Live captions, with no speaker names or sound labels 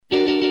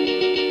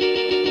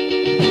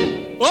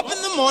Up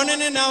in the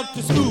morning and out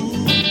to school.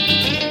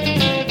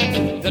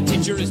 The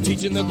teacher is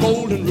teaching the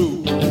golden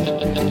rule.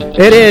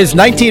 It is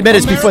 19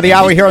 minutes before the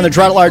hour here on the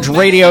Trout at Large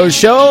Radio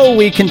Show.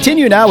 We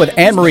continue now with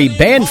Anne-Marie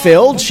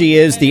Banfield. She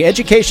is the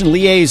education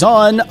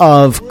liaison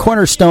of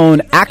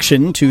Cornerstone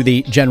Action to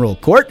the General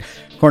Court.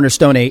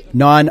 Cornerstone, a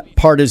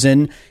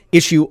nonpartisan,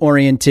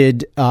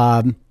 issue-oriented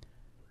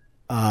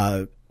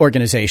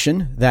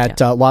organization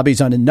that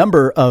lobbies on a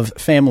number of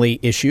family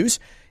issues,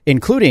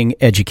 including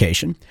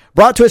education.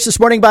 Brought to us this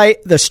morning by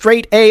the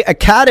Straight A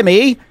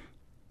Academy,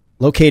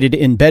 located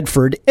in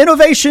Bedford.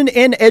 Innovation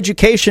in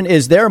education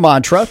is their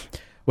mantra,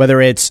 whether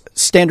it's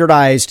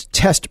standardized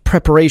test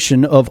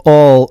preparation of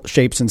all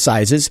shapes and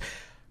sizes,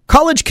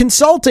 college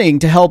consulting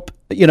to help,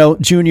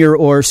 Junior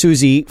or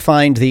Susie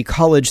find the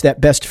college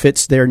that best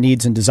fits their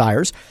needs and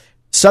desires,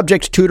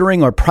 subject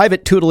tutoring or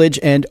private tutelage,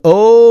 and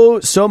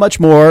so much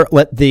more.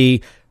 Let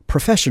the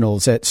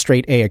professionals at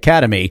Straight A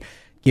Academy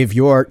give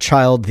your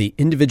child the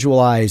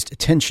individualized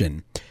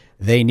attention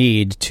they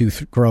need to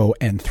grow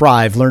and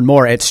thrive. Learn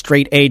more at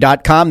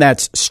straighta.com.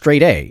 That's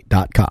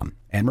straighta.com.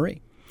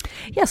 Anne-Marie.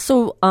 Yeah,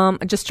 so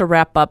just to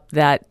wrap up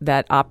that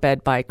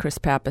op-ed by Chris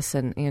Pappas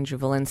and Andrew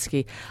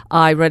Volinsky,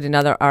 I read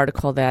another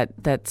article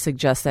that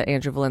suggests that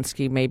Andrew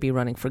Volinsky may be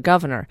running for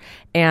governor.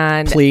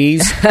 And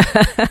please.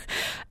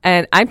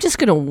 And I'm just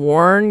going to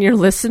warn your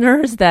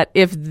listeners that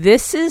if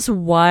this is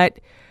what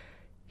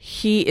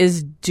he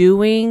is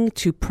doing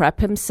to prep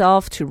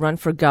himself to run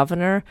for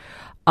governor,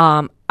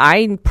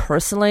 I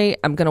personally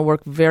am going to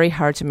work very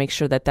hard to make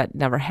sure that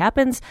never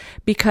happens,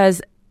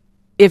 because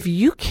if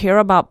you care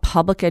about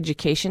public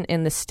education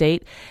in the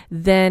state,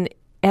 then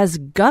as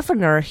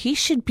governor, he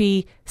should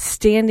be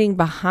standing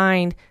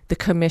behind the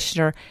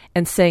commissioner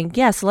and saying,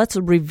 yes, let's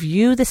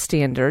review the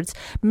standards.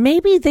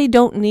 Maybe they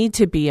don't need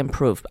to be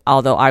improved,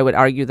 although I would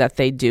argue that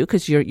they do,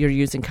 because you're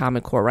using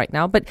Common Core right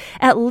now, but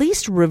at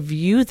least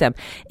review them.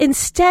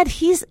 Instead,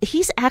 he's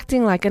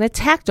acting like an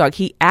attack dog.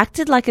 He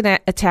acted like an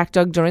attack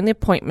dog during the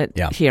appointment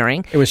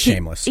hearing. It was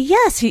shameless. He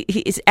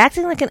is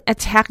acting like an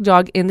attack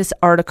dog in this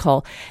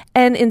article.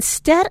 And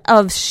instead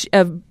of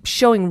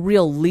showing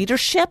real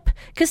leadership,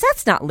 because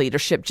that's not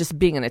leadership, just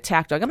being an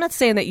attack dog. I'm not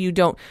saying that you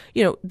don't,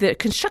 the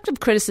constructive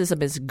criticism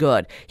is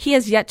good. He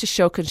has yet to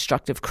show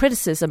constructive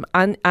criticism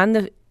on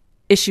the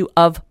issue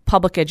of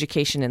public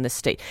education in the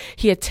state.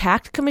 He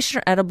attacked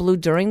Commissioner Edeblue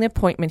during the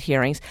appointment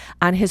hearings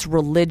on his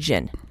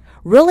religion.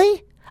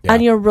 Really? Yeah.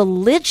 On your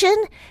religion?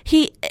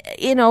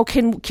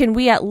 Can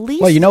we at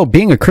least... Well,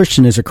 being a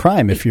Christian is a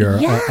crime if you're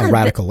a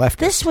radical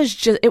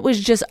leftist. It was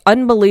just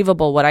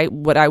unbelievable what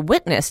I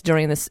witnessed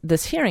during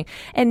this hearing.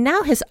 And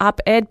now his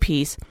op-ed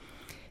piece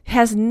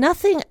has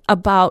nothing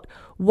about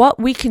what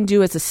we can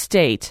do as a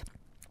state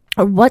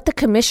or what the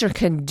commissioner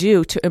can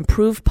do to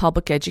improve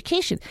public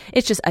education.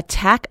 It's just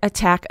attack,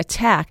 attack,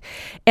 attack.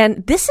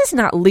 And this is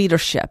not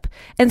leadership.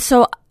 And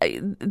so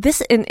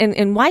this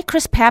and why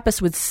Chris Pappas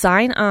would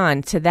sign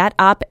on to that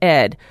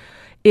op-ed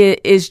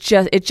it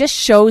just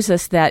shows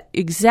us that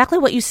exactly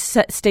what you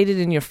stated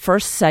in your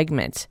first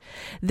segment,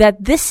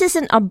 that this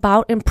isn't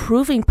about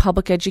improving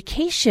public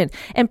education,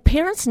 and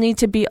parents need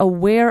to be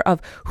aware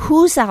of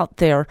who's out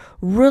there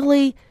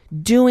really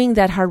doing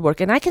that hard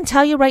work. And I can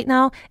tell you right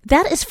now,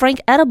 that is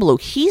Frank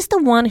Edeblue. He's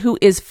the one who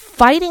is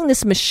fighting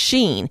this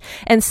machine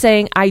and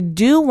saying, I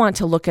do want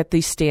to look at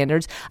these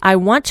standards. I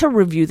want to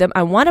review them.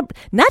 I want to,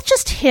 not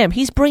just him,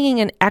 he's bringing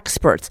in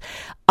experts,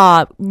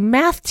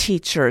 math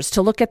teachers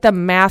to look at the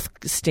math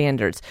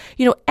standards,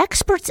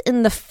 experts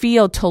in the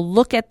field to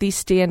look at these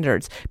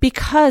standards,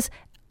 because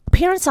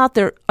parents out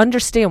there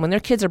understand when their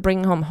kids are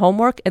bringing home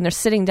homework and they're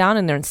sitting down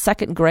and they're in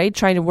second grade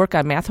trying to work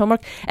on math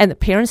homework and the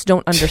parents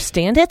don't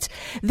understand it.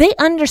 They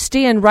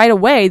understand right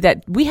away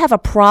that we have a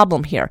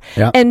problem here.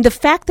 Yep. And the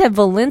fact that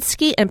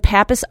Volinsky and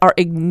Pappas are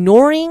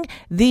ignoring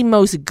the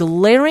most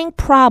glaring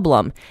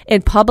problem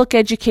in public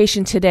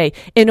education today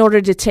in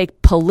order to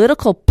take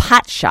political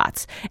pot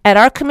shots at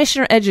our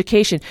Commissioner of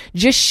Education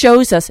just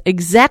shows us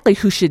exactly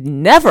who should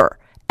never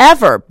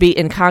ever be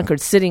in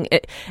Concord sitting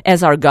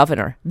as our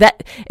governor.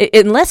 That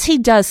unless he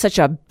does such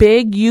a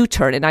big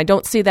U-turn, and I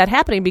don't see that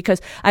happening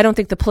because I don't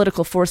think the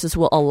political forces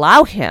will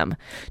allow him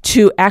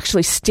to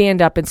actually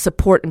stand up and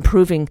support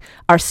improving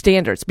our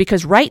standards.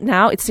 Because right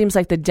now it seems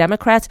like the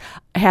Democrats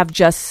have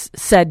just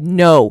said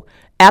no.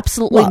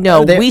 Absolutely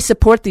no. We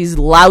support these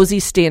lousy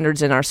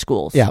standards in our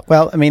schools. Yeah.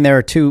 Well, I mean, there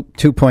are two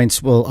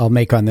points I'll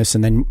make on this,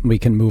 and then we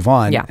can move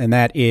on. Yeah. And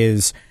that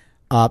is,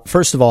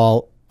 first of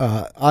all,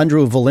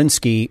 Andrew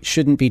Volinsky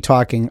shouldn't be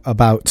talking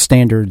about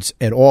standards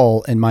at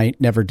all, in my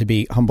never to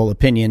be humble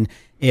opinion,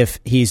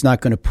 if he's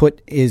not going to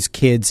put his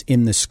kids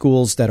in the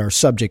schools that are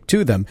subject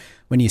to them.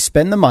 When you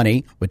spend the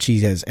money, which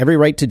he has every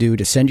right to do,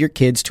 to send your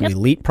kids to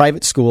elite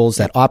private schools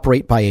that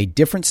operate by a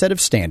different set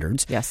of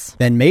standards,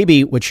 then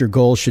maybe what your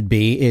goal should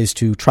be is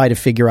to try to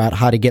figure out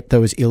how to get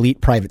those elite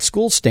private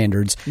school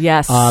standards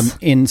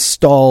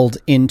installed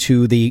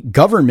into the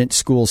government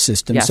school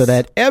system so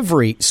that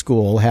every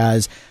school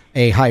has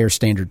a higher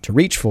standard to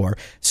reach for.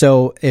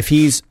 So if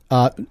he's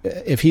going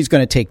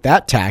to take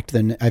that tact,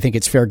 then I think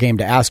it's fair game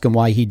to ask him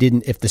why he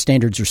didn't, if the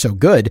standards are so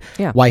good,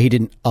 why he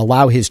didn't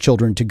allow his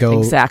children to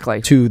go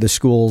to the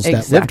schools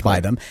that lived by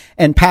them.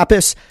 And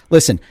Pappas,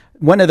 listen,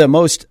 one of the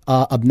most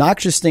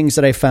obnoxious things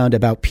that I found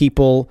about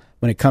people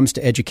when it comes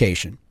to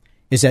education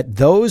is that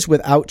those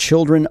without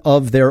children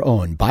of their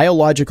own,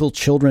 biological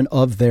children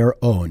of their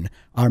own,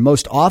 are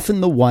most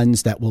often the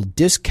ones that will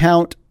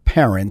discount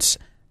parents'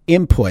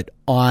 input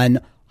on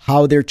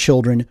how their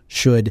children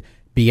should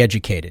be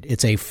educated.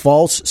 It's a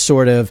false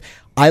sort of,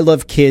 I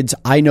love kids,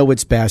 I know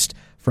what's best,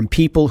 from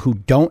people who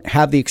don't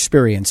have the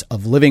experience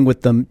of living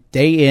with them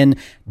day in,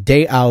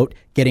 day out,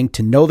 getting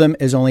to know them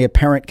as only a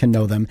parent can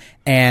know them.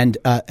 And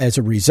as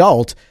a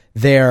result,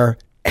 their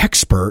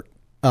expert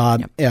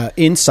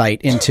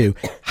insight into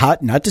how,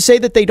 not to say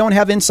that they don't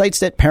have insights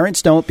that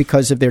parents don't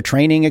because of their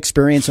training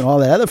experience and all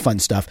that other fun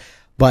stuff,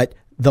 but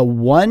the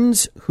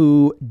ones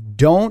who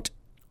don't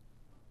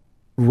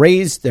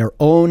raise their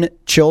own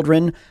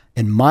children,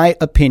 in my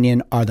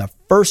opinion, are the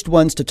first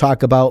ones to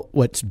talk about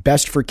what's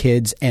best for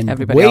kids. And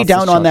way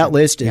down on that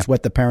list is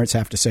what the parents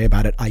have to say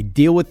about it. I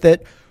deal with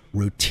it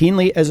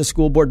routinely as a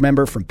school board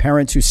member from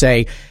parents who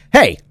say,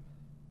 hey,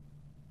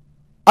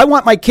 I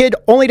want my kid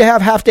only to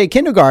have half-day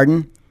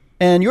kindergarten,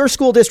 and your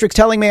school district's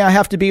telling me I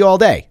have to be all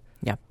day.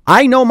 Yeah.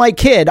 I know my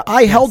kid.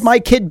 I held my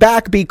kid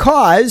back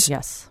because...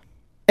 Yes.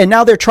 And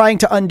now they're trying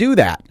to undo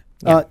that.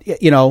 Yeah.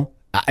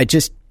 I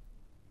just...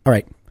 All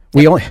right.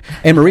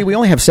 Anne-Marie, we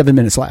only have 7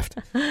 minutes left.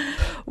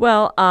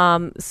 Well,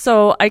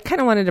 so I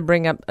kind of wanted to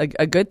bring up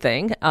a good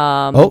thing. Wait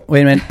a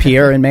minute.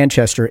 Pierre in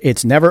Manchester,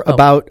 it's never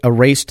about a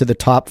race to the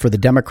top for the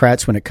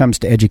Democrats when it comes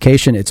to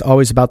education. It's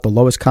always about the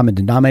lowest common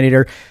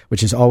denominator,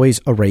 which is always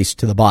a race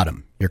to the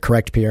bottom. You're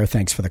correct, Pierre.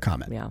 Thanks for the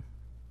comment. Yeah.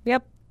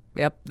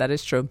 Yep. That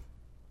is true.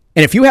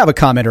 And if you have a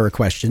comment or a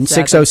question,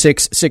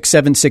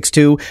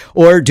 606-6762,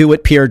 or do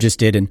what Pierre just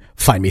did and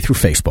find me through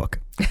Facebook.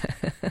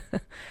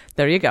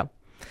 There you go.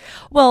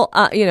 Well,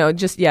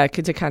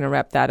 to kind of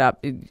wrap that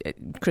up,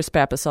 Chris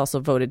Pappas also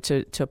voted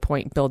to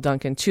appoint Bill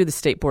Duncan to the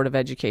State Board of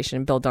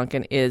Education. Bill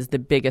Duncan is the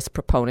biggest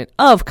proponent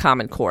of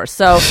Common Core.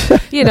 So,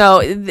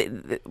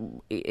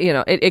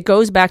 it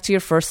goes back to your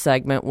first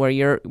segment where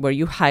you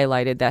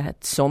highlighted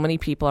that so many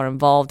people are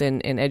involved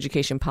in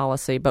education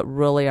policy, but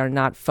really are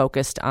not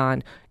focused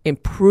on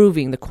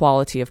improving the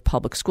quality of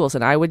public schools.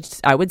 And I would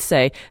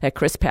say that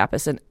Chris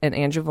Pappas and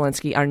Andrew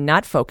Volinsky are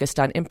not focused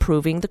on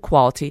improving the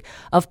quality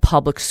of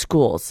public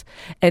schools.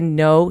 And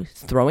no,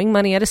 throwing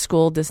money at a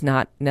school does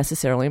not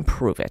necessarily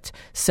improve it.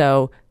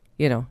 So,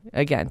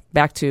 again,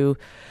 back to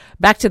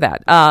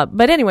that.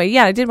 But anyway,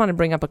 I did want to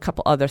bring up a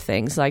couple other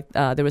things. Like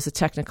there was a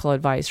technical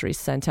advisory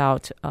sent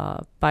out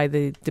by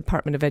the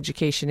Department of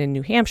Education in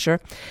New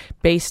Hampshire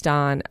based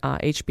on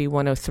HB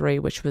 103,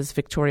 which was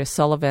Victoria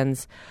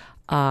Sullivan's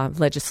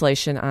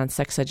legislation on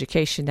sex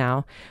education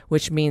now,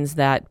 which means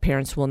that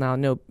parents will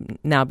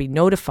now be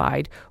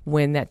notified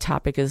when that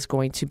topic is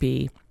going to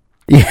be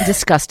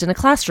discussed in a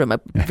classroom. A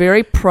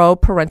very pro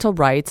parental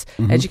rights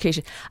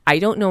education. I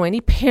don't know any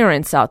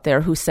parents out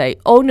there who say,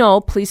 "Oh no,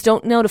 please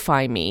don't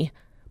notify me.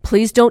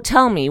 Please don't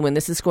tell me when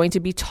this is going to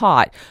be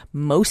taught."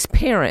 Most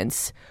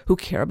parents who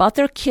care about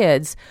their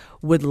kids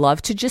would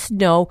love to just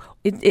know.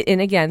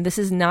 And again, this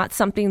is not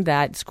something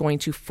that's going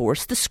to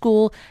force the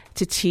school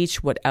to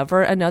teach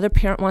whatever another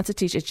parent wants to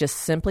teach. It just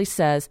simply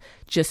says,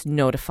 just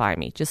notify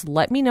me. Just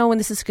let me know when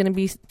this is going to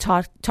be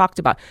talked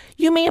about.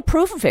 You may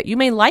approve of it. You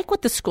may like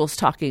what the school's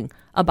talking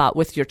about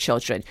with your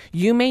children.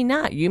 You may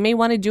not. You may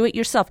want to do it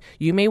yourself.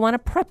 You may want to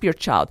prep your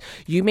child.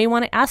 You may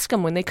want to ask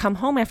them when they come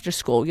home after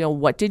school,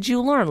 what did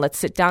you learn? Let's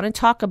sit down and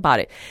talk about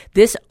it.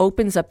 This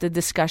opens up the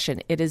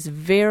discussion. It is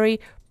very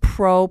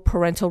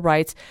pro-parental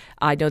rights.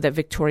 I know that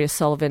Victoria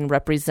Sullivan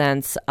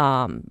represents,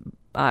 I'm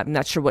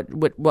not sure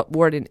what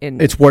ward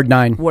in... It's Ward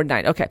 9. Ward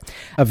 9, okay.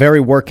 A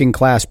very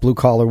working-class,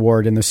 blue-collar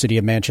ward in the city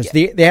of Manchester.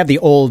 Yeah. They have the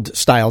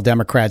old-style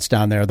Democrats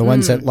down there, the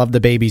ones that love the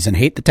babies and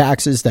hate the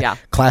taxes, the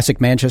classic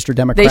Manchester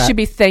Democrat. They should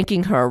be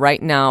thanking her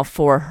right now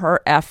for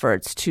her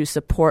efforts to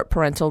support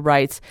parental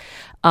rights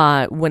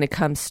when it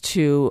comes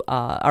to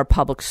our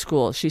public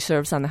schools. She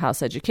serves on the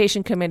House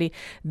Education Committee.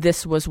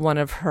 This was one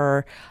of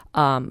her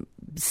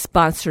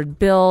sponsored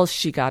bills.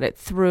 She got it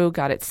through,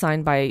 got it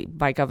signed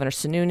by Governor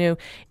Sununu.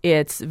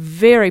 It's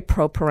very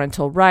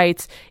pro-parental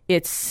rights.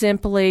 It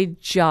simply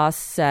just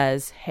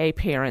says, hey,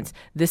 parents,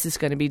 this is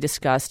going to be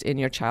discussed in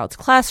your child's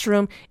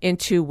classroom in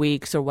 2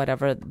 weeks or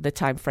whatever the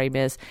time frame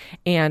is,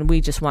 and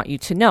we just want you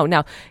to know.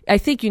 Now, I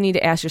think you need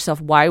to ask yourself,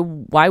 why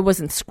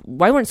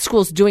weren't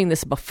schools doing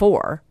this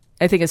before?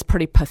 I think it's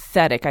pretty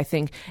pathetic. I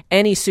think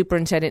any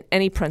superintendent,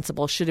 any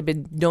principal should have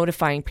been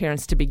notifying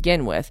parents to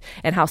begin with.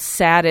 And how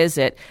sad is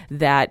it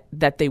that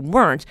they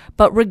weren't?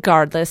 But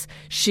regardless,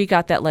 she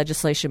got that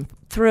legislation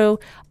through,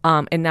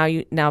 and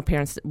now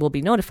parents will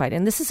be notified.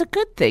 And this is a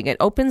good thing. It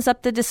opens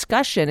up the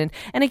discussion.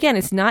 And again,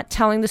 it's not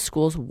telling the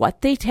schools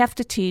what they have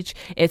to teach.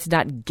 It's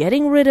not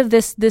getting rid of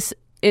this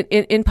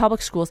in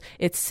public schools.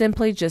 It's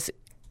simply just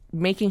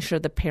making sure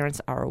the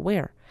parents are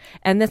aware.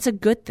 And that's a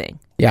good thing.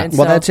 Yeah, And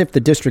well, so- that's if the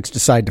districts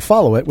decide to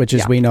follow it, which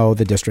is we know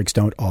the districts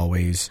don't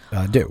always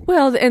do.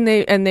 Well, and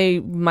they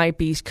might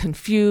be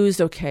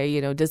confused. Okay,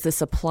 does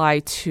this apply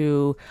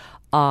to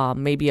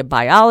maybe a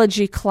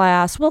biology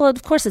class? Well,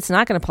 of course, it's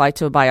not going to apply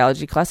to a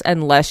biology class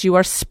unless you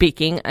are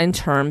speaking in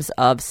terms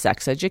of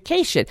sex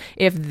education.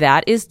 If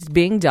that is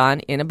being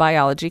done in a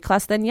biology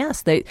class, then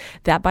yes,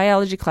 that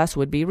biology class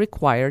would be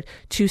required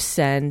to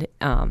send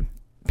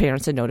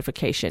parents a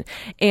notification.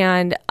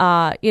 And,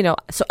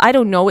 so I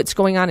don't know what's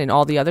going on in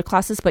all the other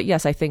classes, but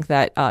yes, I think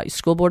that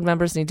school board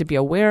members need to be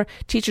aware,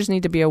 teachers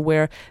need to be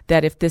aware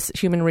that if this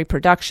human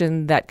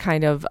reproduction, that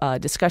kind of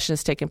discussion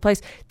is taking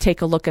place,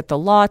 take a look at the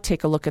law,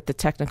 take a look at the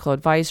technical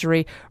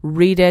advisory,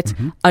 read it,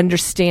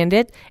 understand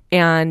it,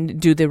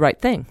 and do the right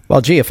thing.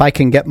 Well, gee, if I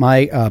can get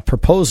my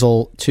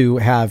proposal to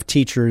have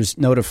teachers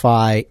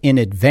notify in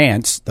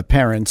advance the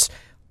parents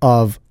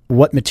of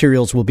what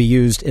materials will be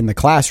used in the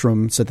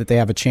classroom so that they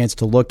have a chance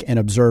to look and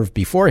observe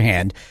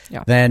beforehand,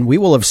 then we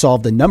will have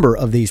solved a number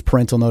of these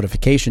parental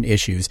notification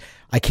issues.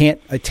 I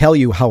can't tell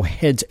you how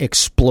heads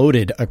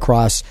exploded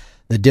across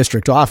the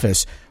district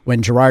office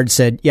when Gerard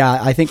said,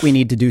 I think we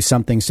need to do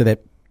something so that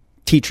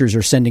teachers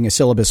are sending a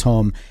syllabus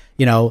home,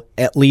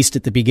 at least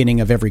at the beginning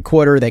of every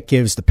quarter that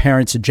gives the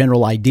parents a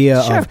general idea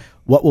of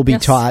what will be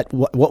taught,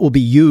 what will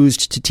be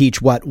used to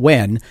teach what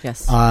when.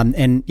 Yes.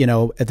 And,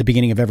 at the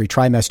beginning of every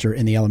trimester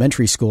in the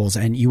elementary schools.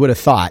 And you would have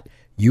thought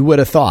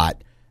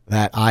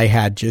that I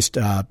had just,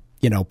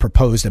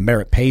 proposed a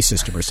merit pay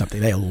system or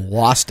something. They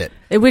lost it.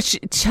 Which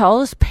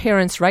tells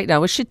parents right now,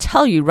 which should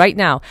tell you right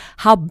now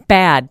how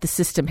bad the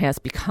system has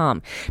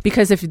become.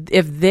 Because if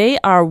they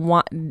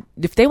want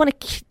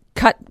to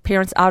cut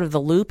parents out of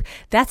the loop,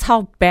 that's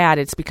how bad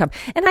it's become.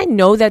 And I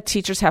know that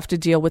teachers have to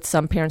deal with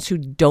some parents who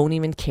don't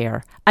even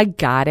care. I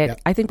got it.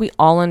 Yep. I think we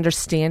all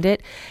understand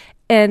it.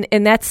 And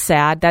that's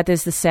sad. That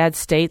is the sad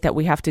state that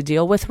we have to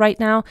deal with right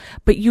now.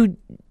 But you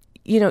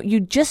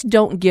just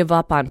don't give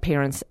up on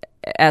parents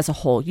as a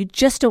whole. You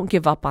just don't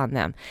give up on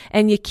them,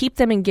 and you keep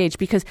them engaged,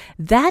 because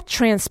that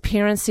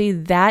transparency,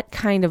 that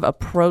kind of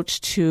approach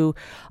to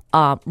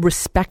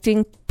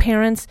respecting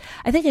parents,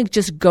 I think it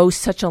just goes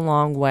such a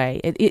long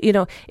way.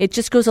 It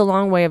just goes a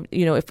long way of,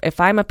 if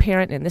I'm a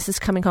parent and this is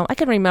coming home, I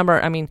can remember,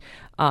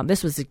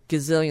 this was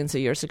gazillions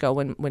of years ago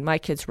when my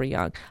kids were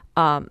young.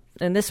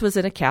 And this was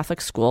in a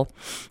Catholic school,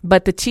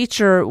 but the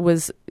teacher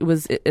was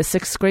a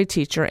sixth grade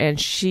teacher, and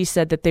she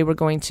said that they were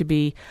going to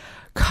be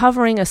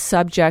covering a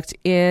subject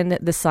in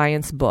the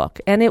science book,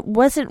 and it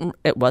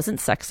wasn't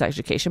sex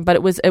education, but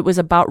it was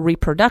about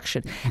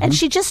reproduction. And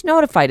she just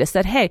notified us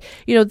that, hey,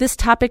 this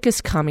topic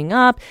is coming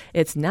up.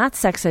 It's not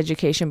sex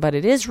education, but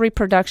it is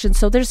reproduction.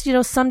 So there's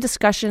some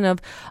discussion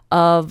of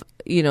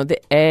the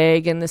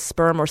egg and the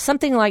sperm or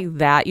something like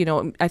that.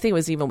 I think it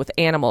was even with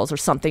animals or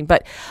something.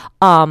 But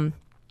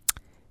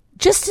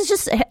just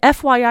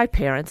FYI,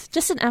 parents,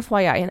 just an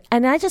FYI.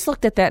 And I just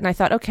looked at that and I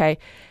thought, okay,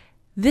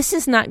 this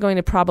is not going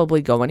to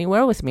probably go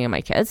anywhere with me and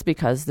my kids,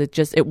 because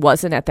it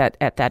wasn't at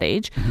that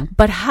age.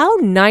 But how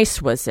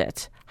nice was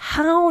it?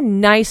 How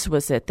nice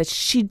was it that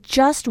she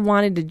just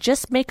wanted to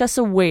just make us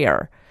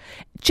aware,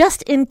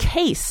 just in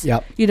case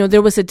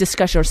there was a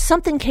discussion or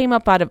something came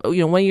up out of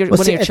one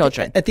of your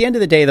children. At the end of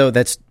the day, though,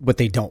 that's what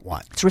they don't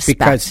want. It's respect.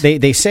 Because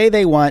they say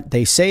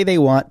they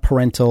want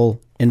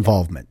parental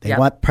involvement. They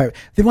want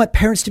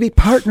parents to be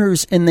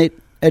partners in the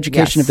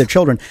education of their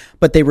children,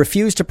 but they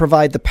refuse to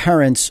provide the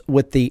parents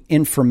with the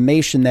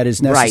information that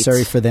is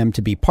necessary for them to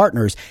be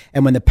partners.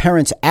 And when the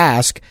parents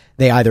ask,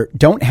 they either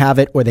don't have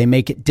it, or they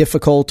make it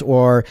difficult,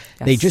 or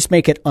they just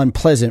make it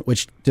unpleasant,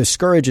 which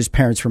discourages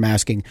parents from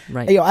asking.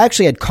 Right. I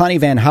actually had Connie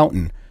Van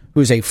Houten,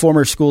 who's a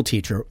former school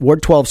teacher,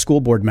 Ward 12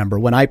 school board member,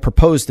 when I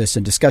proposed this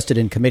and discussed it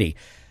in committee,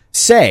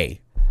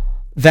 say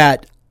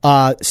that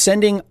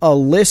sending a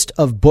list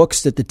of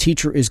books that the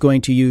teacher is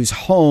going to use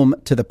home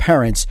to the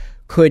parents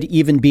could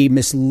even be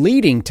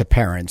misleading to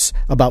parents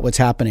about what's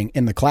happening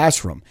in the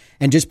classroom.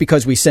 And just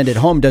because we send it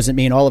home doesn't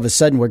mean all of a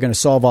sudden we're going to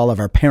solve all of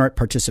our parent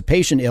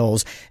participation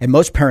ills, and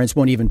most parents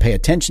won't even pay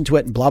attention to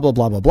it, and blah, blah,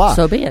 blah, blah, blah.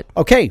 So be it.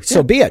 Okay,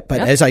 so be it.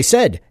 But as I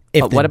said,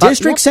 if the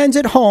district sends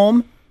it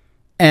home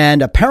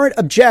and a parent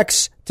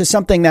objects to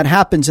something that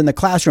happens in the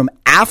classroom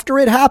after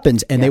it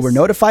happens, and they were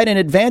notified in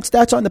advance,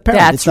 that's on the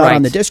parent. It's not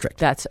on the district.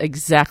 That's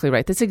exactly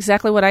right. That's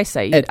exactly what I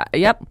say.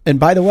 Yep. And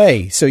by the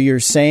way, so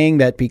you're saying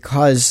that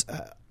because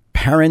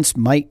parents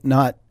might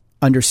not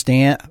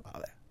understand.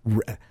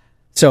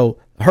 So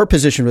her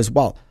position was,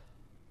 well,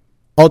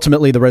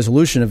 ultimately the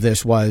resolution of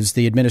this was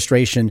the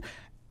administration,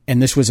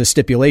 and this was a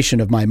stipulation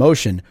of my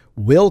motion,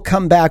 will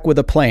come back with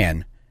a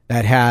plan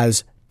that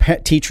has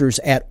teachers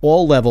at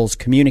all levels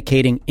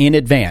communicating in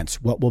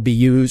advance what will be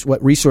used,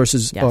 what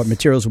resources or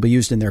materials will be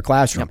used in their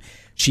classroom. Yep.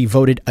 She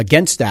voted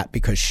against that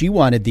because she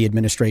wanted the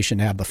administration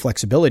to have the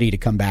flexibility to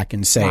come back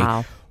and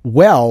say,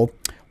 well,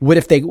 what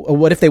if they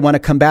want to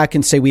come back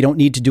and say we don't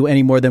need to do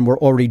any more than we're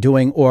already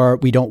doing, or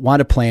we don't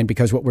want to plan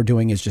because what we're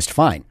doing is just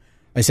fine?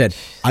 I said,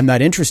 I'm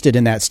not interested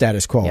in that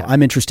status quo. Yeah.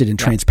 I'm interested in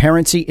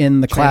transparency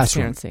in the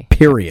classroom, Transparency.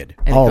 period.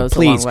 And it goes a long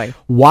please way.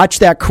 watch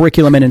that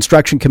curriculum and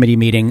instruction committee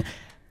meeting.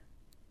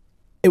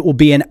 It will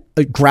be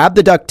grab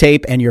the duct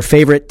tape and your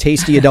favorite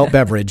tasty adult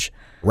beverage,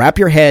 wrap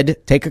your head,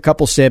 take a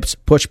couple sips,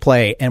 push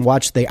play, and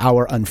watch the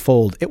hour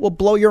unfold. It will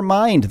blow your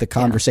mind, the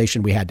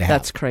conversation we had to have.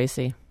 That's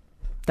crazy.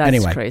 That's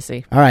anyway,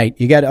 crazy. All right,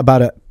 you got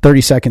about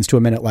 30 seconds to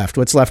a minute left.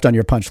 What's left on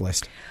your punch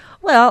list?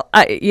 Well,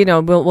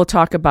 we'll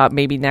talk about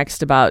maybe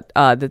next about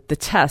the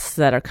tests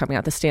that are coming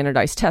out, the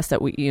standardized tests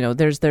that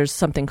there's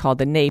something called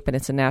the NAEP, and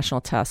it's a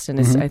national test, and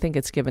I think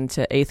it's given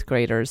to 8th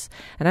graders,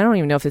 and I don't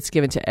even know if it's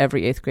given to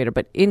every 8th grader,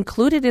 but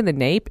included in the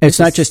NAEP. It's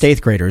not just 8th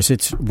graders;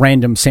 it's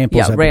random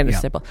samples. Yeah, random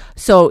sample.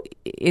 So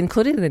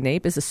included in the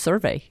NAEP is a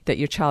survey that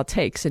your child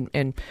takes,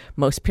 and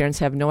most parents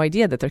have no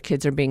idea that their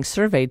kids are being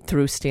surveyed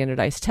through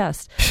standardized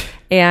tests,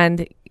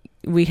 and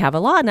we have a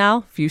law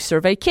now. If you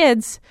survey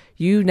kids,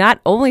 you not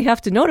only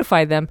have to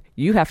notify them,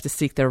 you have to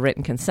seek their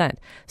written consent.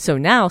 So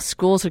now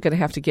schools are going to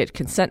have to get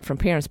consent from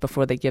parents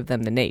before they give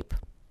them the NAEP.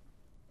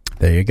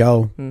 There you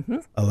go. Mm-hmm.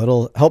 A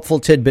little helpful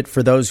tidbit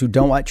for those who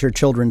don't want your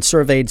children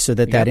surveyed so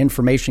that that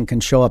information can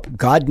show up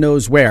God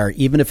knows where,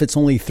 even if it's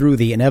only through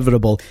the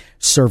inevitable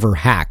server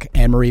hack.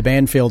 Anne-Marie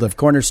Banfield of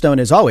Cornerstone,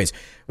 as always,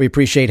 we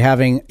appreciate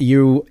having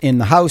you in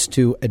the house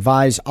to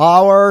advise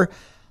our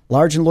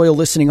large and loyal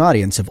listening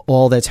audience of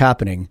all that's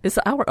happening. Is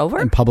the hour over?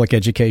 In public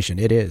education.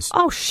 It is.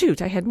 Oh,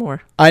 shoot. I had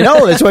more. I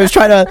know. That's why I was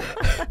trying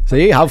to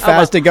see how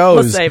fast it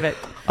goes. We'll save it.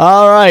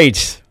 All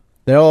right.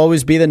 There'll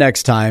always be the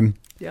next time.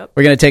 Yep.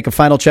 We're going to take a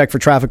final check for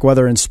traffic,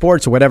 weather, and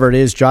sports, or whatever it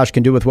is Josh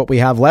can do with what we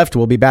have left.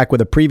 We'll be back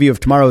with a preview of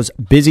tomorrow's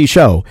busy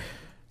show.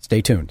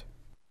 Stay tuned.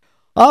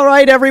 All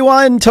right,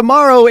 everyone.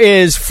 Tomorrow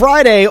is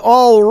Friday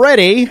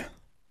already.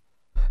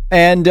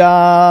 And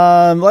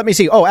let me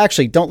see. Oh,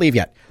 actually, don't leave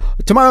yet.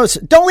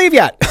 Don't leave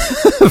yet.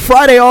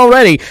 Friday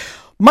already.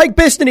 Mike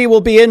Bistany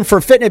will be in for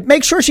fitness.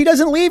 Make sure she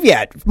doesn't leave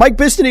yet. Mike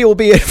Bistany will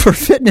be in for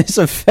Fitness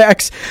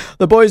Effects.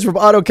 The boys from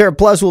Auto Care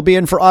Plus will be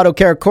in for Auto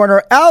Care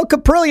Corner. Al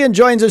Caprillion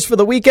joins us for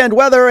the weekend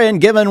weather.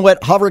 And given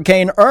what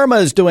Hurricane Irma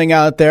is doing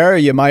out there,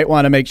 you might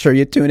want to make sure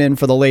you tune in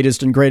for the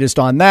latest and greatest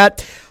on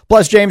that.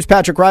 Plus, James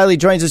Patrick Riley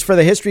joins us for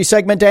the history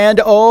segment and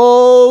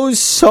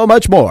so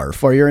much more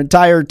for your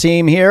entire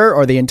team here,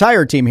 or the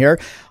entire team here.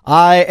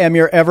 I am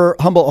your ever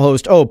humble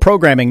host.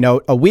 Programming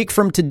note, a week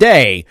from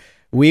today,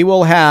 we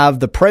will have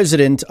the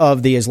president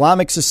of the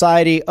Islamic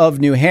Society of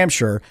New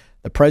Hampshire,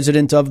 the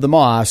president of the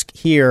mosque,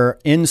 here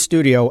in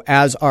studio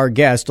as our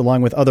guest,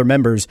 along with other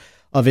members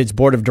of its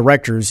board of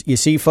directors. You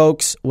see,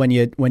 folks, when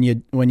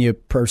you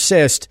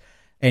persist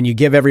and you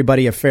give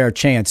everybody a fair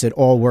chance, it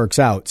all works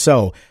out.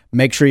 So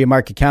make sure you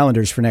mark your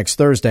calendars for next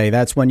Thursday.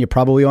 That's when you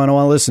probably want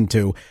to listen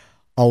to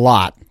a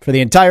lot. For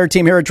the entire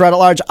team here at Gerard at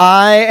Large,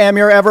 I am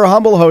your ever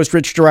humble host,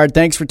 Rich Gerard.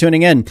 Thanks for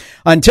tuning in.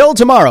 Until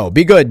tomorrow,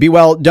 be good, be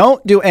well.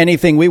 Don't do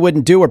anything we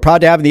wouldn't do. We're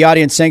proud to have the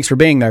audience. Thanks for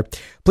being there.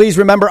 Please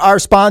remember our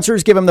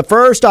sponsors. Give them the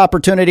first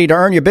opportunity to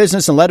earn your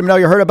business and let them know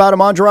you heard about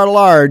them on Gerard at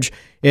Large.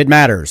 It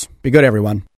matters. Be good, everyone.